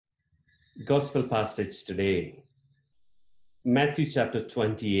Gospel passage today, Matthew chapter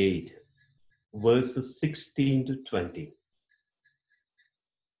 28, verses 16 to 20.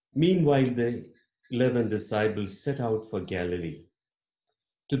 Meanwhile, the 11 disciples set out for Galilee,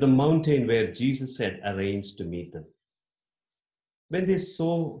 to the mountain where Jesus had arranged to meet them. When they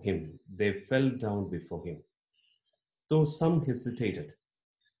saw him, they fell down before him, though some hesitated.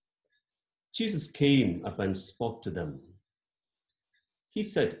 Jesus came up and spoke to them. He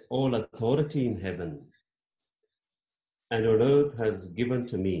said, "All authority in heaven and on earth has given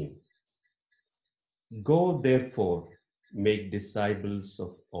to me. Go, therefore, make disciples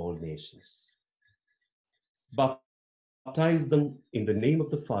of all nations. Baptize them in the name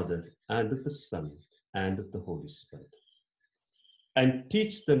of the Father and of the Son and of the Holy Spirit, and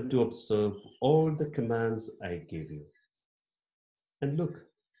teach them to observe all the commands I gave you. And look,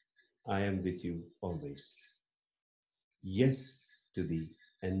 I am with you always, yes, to the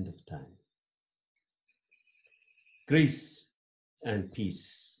end of time." Grace and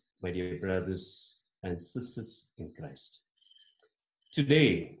peace, my dear brothers and sisters in Christ.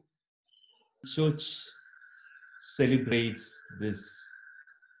 Today, church celebrates this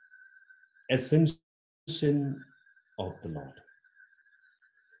Ascension of the Lord.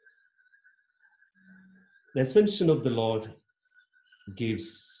 The Ascension of the Lord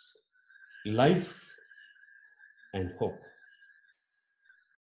gives life and hope.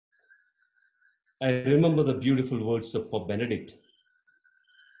 I remember the beautiful words of Pope Benedict.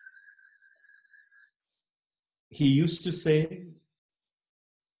 He used to say,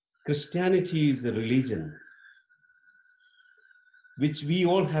 Christianity is a religion which we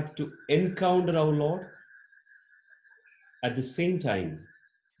all have to encounter our Lord. At the same time,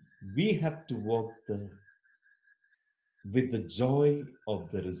 we have to walk with the joy of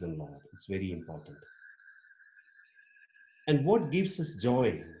the risen Lord. It's very important. And what gives us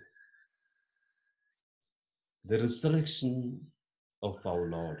joy? The resurrection of our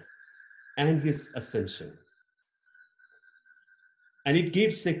Lord and his ascension. And it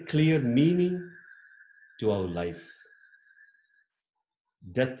gives a clear meaning to our life.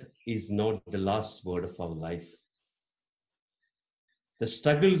 Death is not the last word of our life. The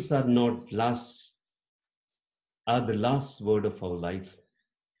struggles are the last word of our life,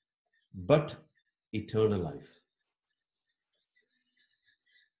 but eternal life.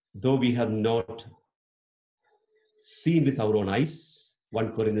 Though we have not seen with our own eyes,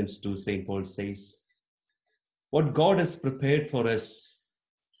 1 Corinthians 2, St. Paul says, what God has prepared for us,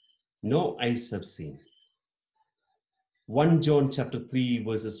 no eyes have seen. 1 John chapter 3,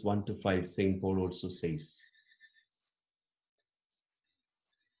 verses 1 to 5, St. Paul also says,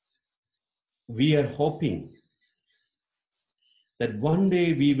 we are hoping that one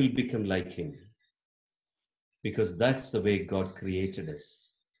day we will become like him, because that's the way God created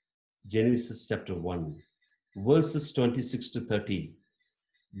us. Genesis chapter 1, verses 26 to 30,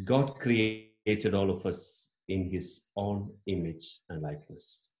 God created all of us in his own image and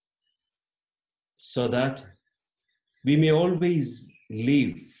likeness, so that we may always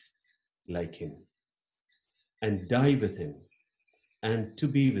live like him and die with him and to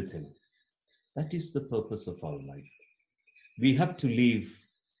be with him. That is the purpose of our life. We have to live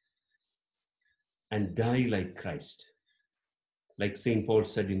and die like Christ. Like St. Paul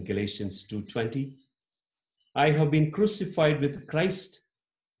said in Galatians 2:20, I have been crucified with Christ.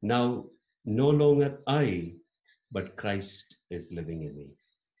 Now no longer I, but Christ is living in me.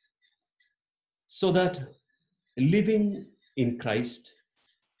 So that living in Christ,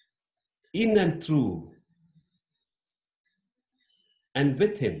 in and through, and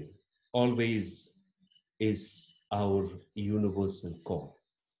with him always is our universal call.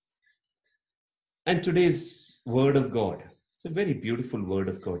 And today's word of God, it's a very beautiful word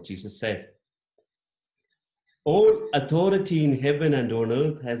of God. Jesus said, all authority in heaven and on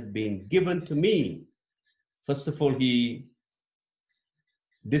earth has been given to me. First of all, he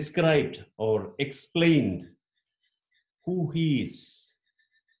described or explained who he is.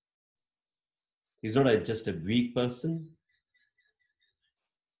 He's not just a weak person,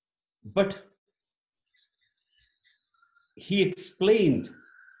 but he explained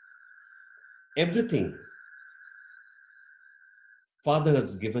everything Father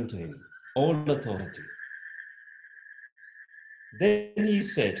has given to him, all authority. Then he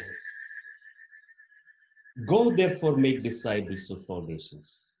said, go therefore make disciples of all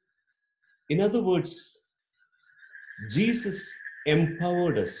nations. In other words, Jesus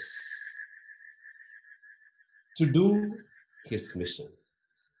empowered us to do his mission.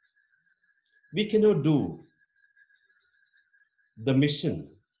 We cannot do the mission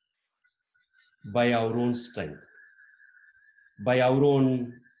by our own strength, by our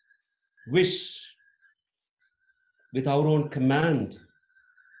own wish with our own command,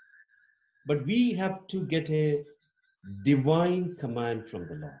 but we have to get a divine command from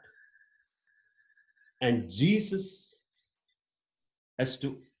the Lord. And Jesus has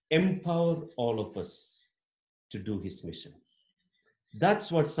to empower all of us to do his mission.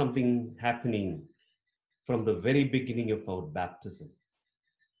 That's what's something happening from the very beginning of our baptism.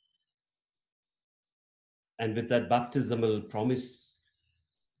 And with that baptismal promise,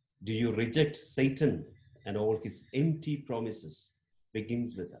 do you reject Satan and all his empty promises?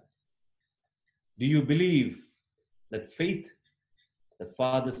 Begins with that. Do you believe that faith, the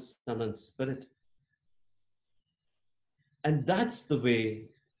Father, Son, and Spirit? And that's the way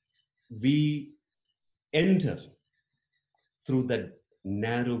we enter through that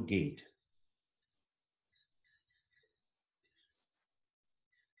narrow gate.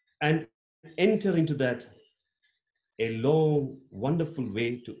 And enter into that a long, wonderful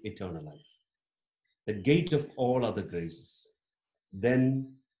way to eternal life. The gate of all other graces.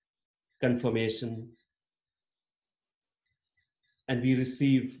 Then confirmation. And we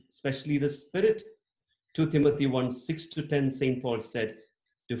receive especially the Spirit. 2 Timothy 1, 6 to 10, St. Paul said,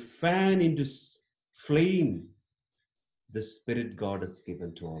 to fan into flame the Spirit God has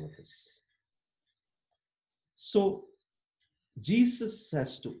given to all of us. So Jesus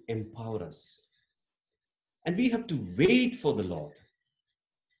has to empower us. And we have to wait for the Lord.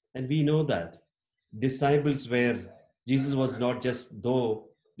 And we know that disciples were, Jesus was not just, though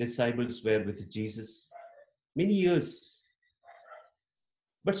disciples were with Jesus many years.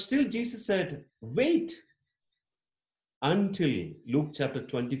 But still Jesus said, wait until Luke chapter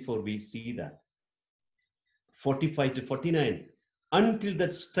 24, we see that. 45 to 49, until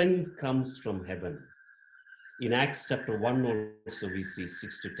that strength comes from heaven. In Acts chapter 1 also we see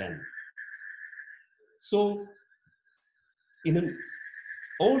 6 to 10. So in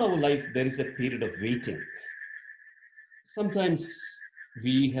all our life, there is a period of waiting. Sometimes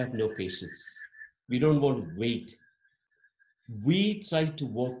we have no patience. We don't want to wait. We try to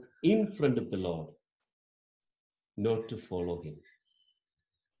walk in front of the Lord, not to follow him.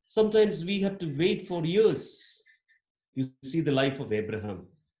 Sometimes we have to wait for years. You see the life of Abraham.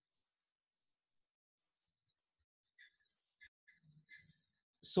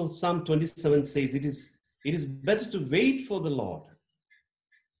 So Psalm 27 says it is better to wait for the Lord.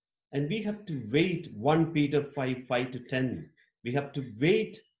 And we have to wait, 1 Peter 5, 5 to 10. We have to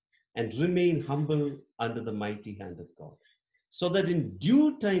wait and remain humble under the mighty hand of God, so that in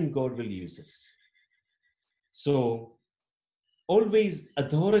due time God will use us. So always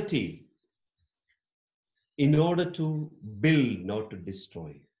authority in order to build, not to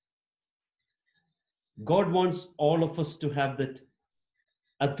destroy. God wants all of us to have that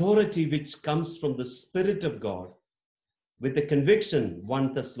authority which comes from the Spirit of God with the conviction,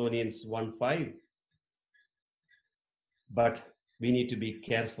 1 Thessalonians 1, 5. But we need to be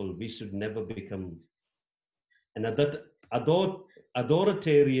careful. We should never become an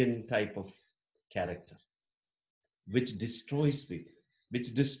authoritarian type of character, which destroys people,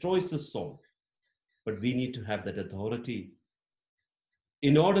 which destroys the soul. But we need to have that authority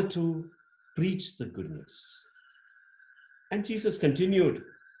in order to preach the good news. And Jesus continued,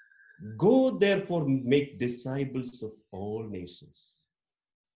 go therefore make disciples of all nations.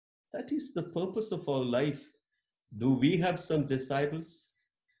 That is the purpose of our life. Do we have some disciples?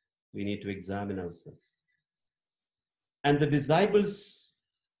 We need to examine ourselves. And the disciples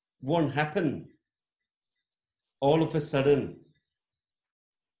won't happen all of a sudden.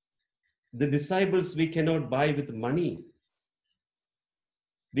 The disciples we cannot buy with money.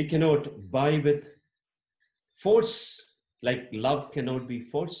 We cannot buy with force, like love cannot be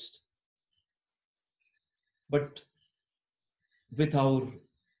forced. But with our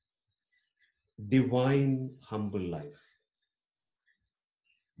divine humble life,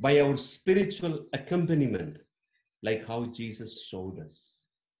 by our spiritual accompaniment, like how Jesus showed us.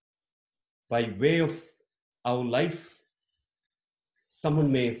 By way of our life,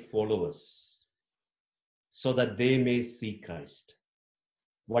 someone may follow us so that they may see Christ.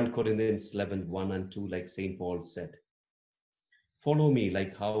 1 Corinthians 11, 1 and 2, like St. Paul said, follow me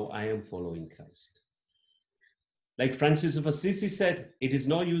like how I am following Christ. Like Francis of Assisi said, it is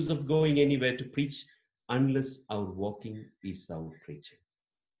no use of going anywhere to preach unless our walking is our preaching.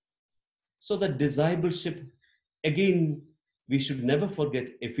 So that discipleship, again, we should never forget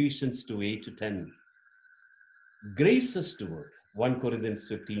Ephesians 2, 8 to 10. Grace us to work, 1 Corinthians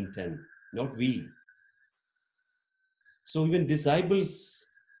 15, 10, not we. So even disciples,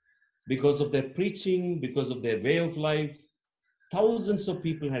 because of their preaching, because of their way of life, thousands of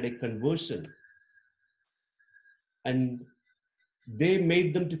people had a conversion. And They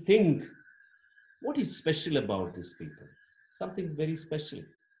made them to think, what is special about these people? Something very special.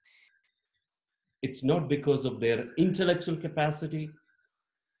 It's not because of their intellectual capacity,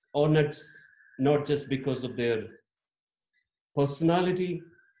 or not just because of their personality,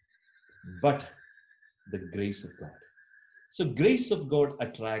 but the grace of God. So grace of God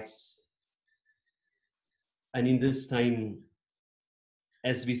attracts. And in this time,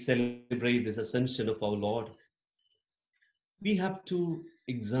 as we celebrate this ascension of our Lord, we have to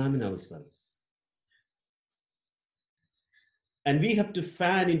examine ourselves. And we have to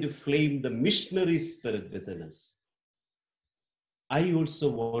fan into flame the missionary spirit within us. I also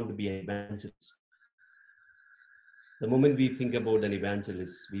want to be an evangelist. The moment we think about an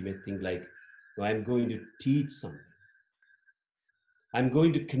evangelist, we may think like, no, I'm going to teach something. I'm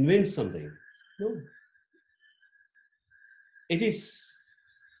going to convince something. No. It is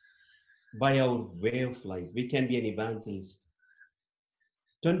by our way of life. We can be an evangelist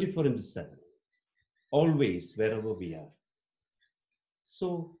 24/7, always, wherever we are.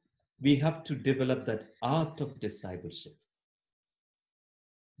 So we have to develop that art of discipleship.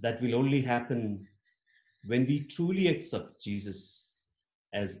 That will only happen when we truly accept Jesus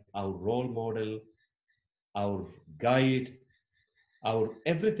as our role model, our guide, our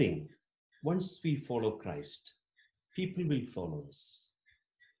everything. Once we follow Christ, people will follow us.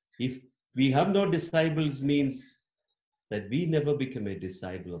 If we have no disciples, means that we never become a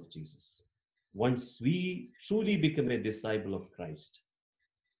disciple of Jesus. Once we truly become a disciple of Christ,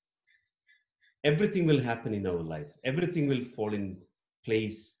 everything will happen in our life. Everything will fall in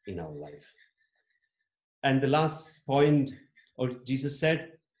place in our life. And the last point, Jesus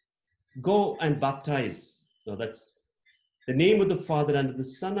said, go and baptize. Now that's the name of the Father and of the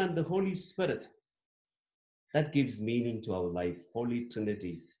Son and the Holy Spirit. That gives meaning to our life. Holy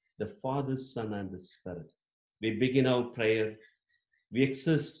Trinity, the Father, Son, and the Spirit. We begin our prayer. We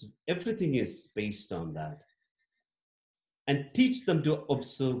exist. Everything is based on that. And teach them to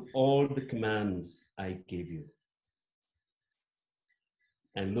observe all the commands I gave you.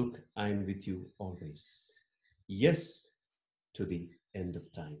 And look, I'm with you always. Yes, to the end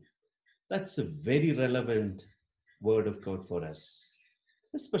of time. That's a very relevant word of God for us,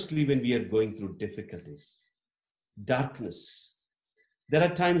 especially when we are going through difficulties, darkness. There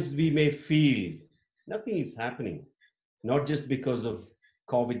are times we may feel nothing is happening, not just because of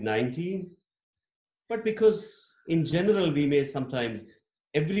COVID-19, but because in general we may sometimes,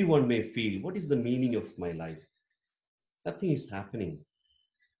 everyone may feel, what is the meaning of my life? Nothing is happening.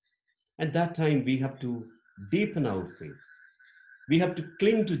 At that time, we have to deepen our faith. We have to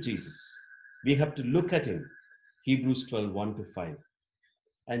cling to Jesus. We have to look at him. Hebrews 12, 1-5.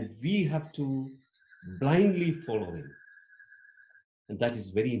 And we have to blindly follow him. And that is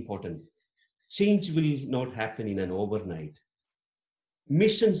very important. Change will not happen in an overnight.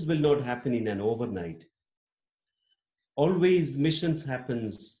 Missions will not happen in an overnight. Always missions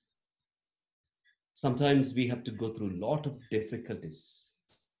happens. Sometimes we have to go through a lot of difficulties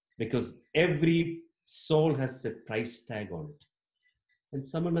because every soul has a price tag on it. And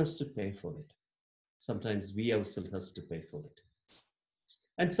someone has to pay for it. Sometimes we ourselves has to pay for it.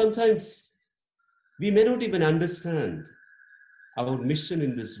 And sometimes we may not even understand our mission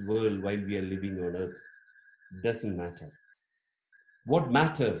in this world while we are living on earth. Doesn't matter. What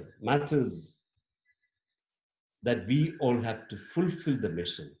matters that we all have to fulfill the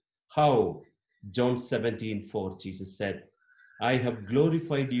mission. How? John 17:4, Jesus said, I have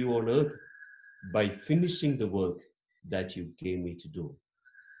glorified you on earth by finishing the work that you gave me to do.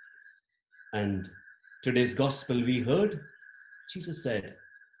 And today's gospel we heard, Jesus said,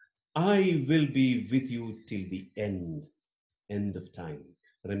 I will be with you till the end of time.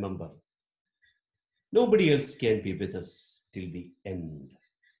 Remember, nobody else can be with us till the end.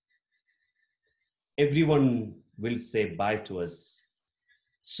 Everyone will say bye to us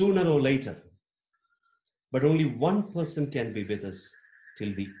sooner or later. But only one person can be with us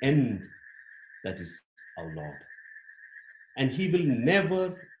till the end, that is our Lord. And he will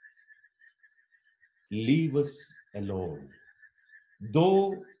never leave us alone.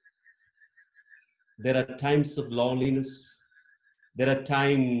 Though there are times of loneliness, there are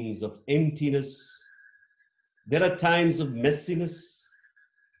times of emptiness, there are times of messiness,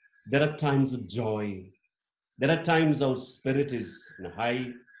 there are times of joy, there are times our spirit is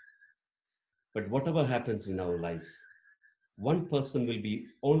high. But whatever happens in our life, one person will be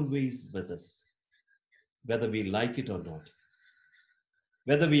always with us, whether we like it or not,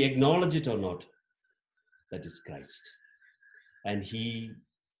 whether we acknowledge it or not. That is Christ. And he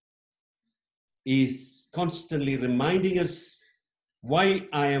is constantly reminding us, why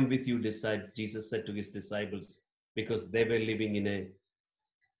I am with you, Jesus said to his disciples, because they were living in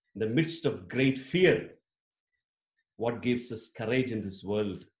the midst of great fear. What gives us courage in this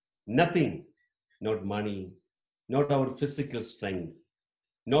world? Nothing, not money, not our physical strength,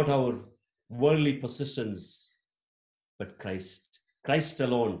 not our worldly possessions, but Christ. Christ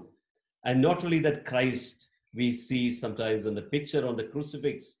alone. And not only that Christ we see sometimes on the picture on the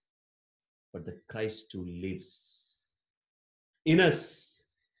crucifix, but the Christ who lives in us,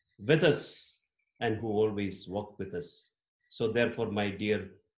 with us, and who always walk with us. So therefore, my dear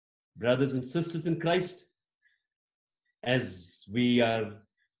brothers and sisters in Christ, as we are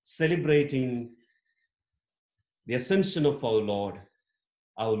celebrating the ascension of our Lord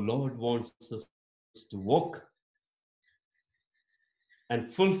wants us to walk and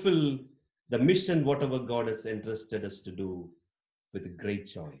fulfill the mission, whatever God has entrusted us to do, with great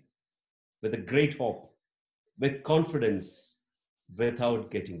joy, with a great hope, with confidence,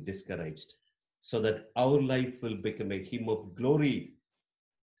 without getting discouraged, so that our life will become a hymn of glory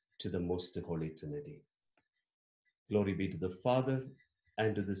to the Most Holy Trinity. Glory be to the Father,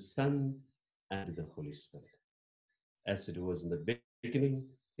 and to the Son, and to the Holy Spirit, as it was in the beginning,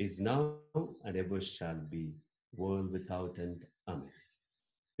 is now, and ever shall be, world without end. Amen.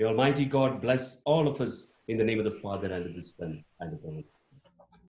 The Almighty God bless all of us in the name of the Father, and of the Son, and of the Holy Spirit.